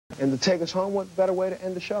And to take us home, what better way to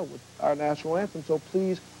end the show with our national anthem? So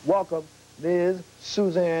please welcome Ms.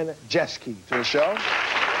 Suzanne Jeske to the show.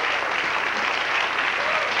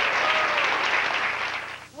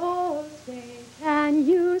 Oh, say, can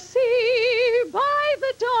you see by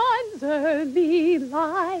the dawn's early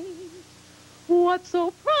light what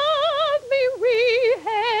so proudly we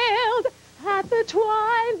hailed at the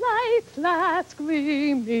twilight's last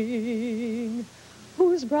gleaming,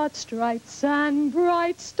 whose broad stripes and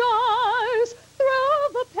bright stars through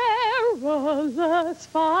the perilous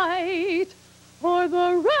fight o'er the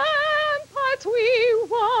ramparts we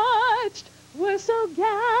watched were so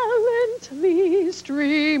gallantly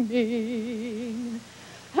streaming,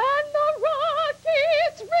 and the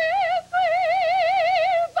rockets with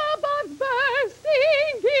gleam, the bombs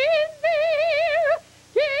bursting in there,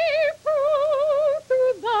 gave proof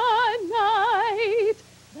through the night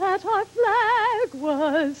that our flag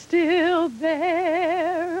was still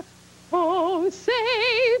there. Oh,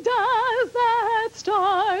 say, does that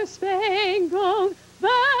star-spangled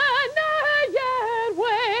banner yet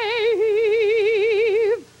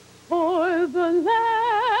wave o'er the land of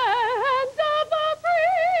the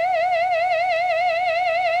free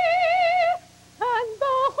and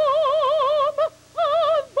the home of the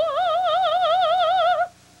brave?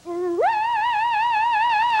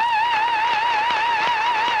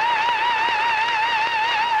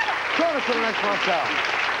 Join us for the next Montel.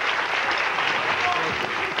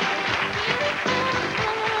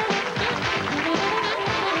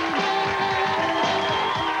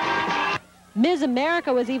 Ms.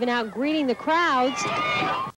 America was even out greeting the crowds.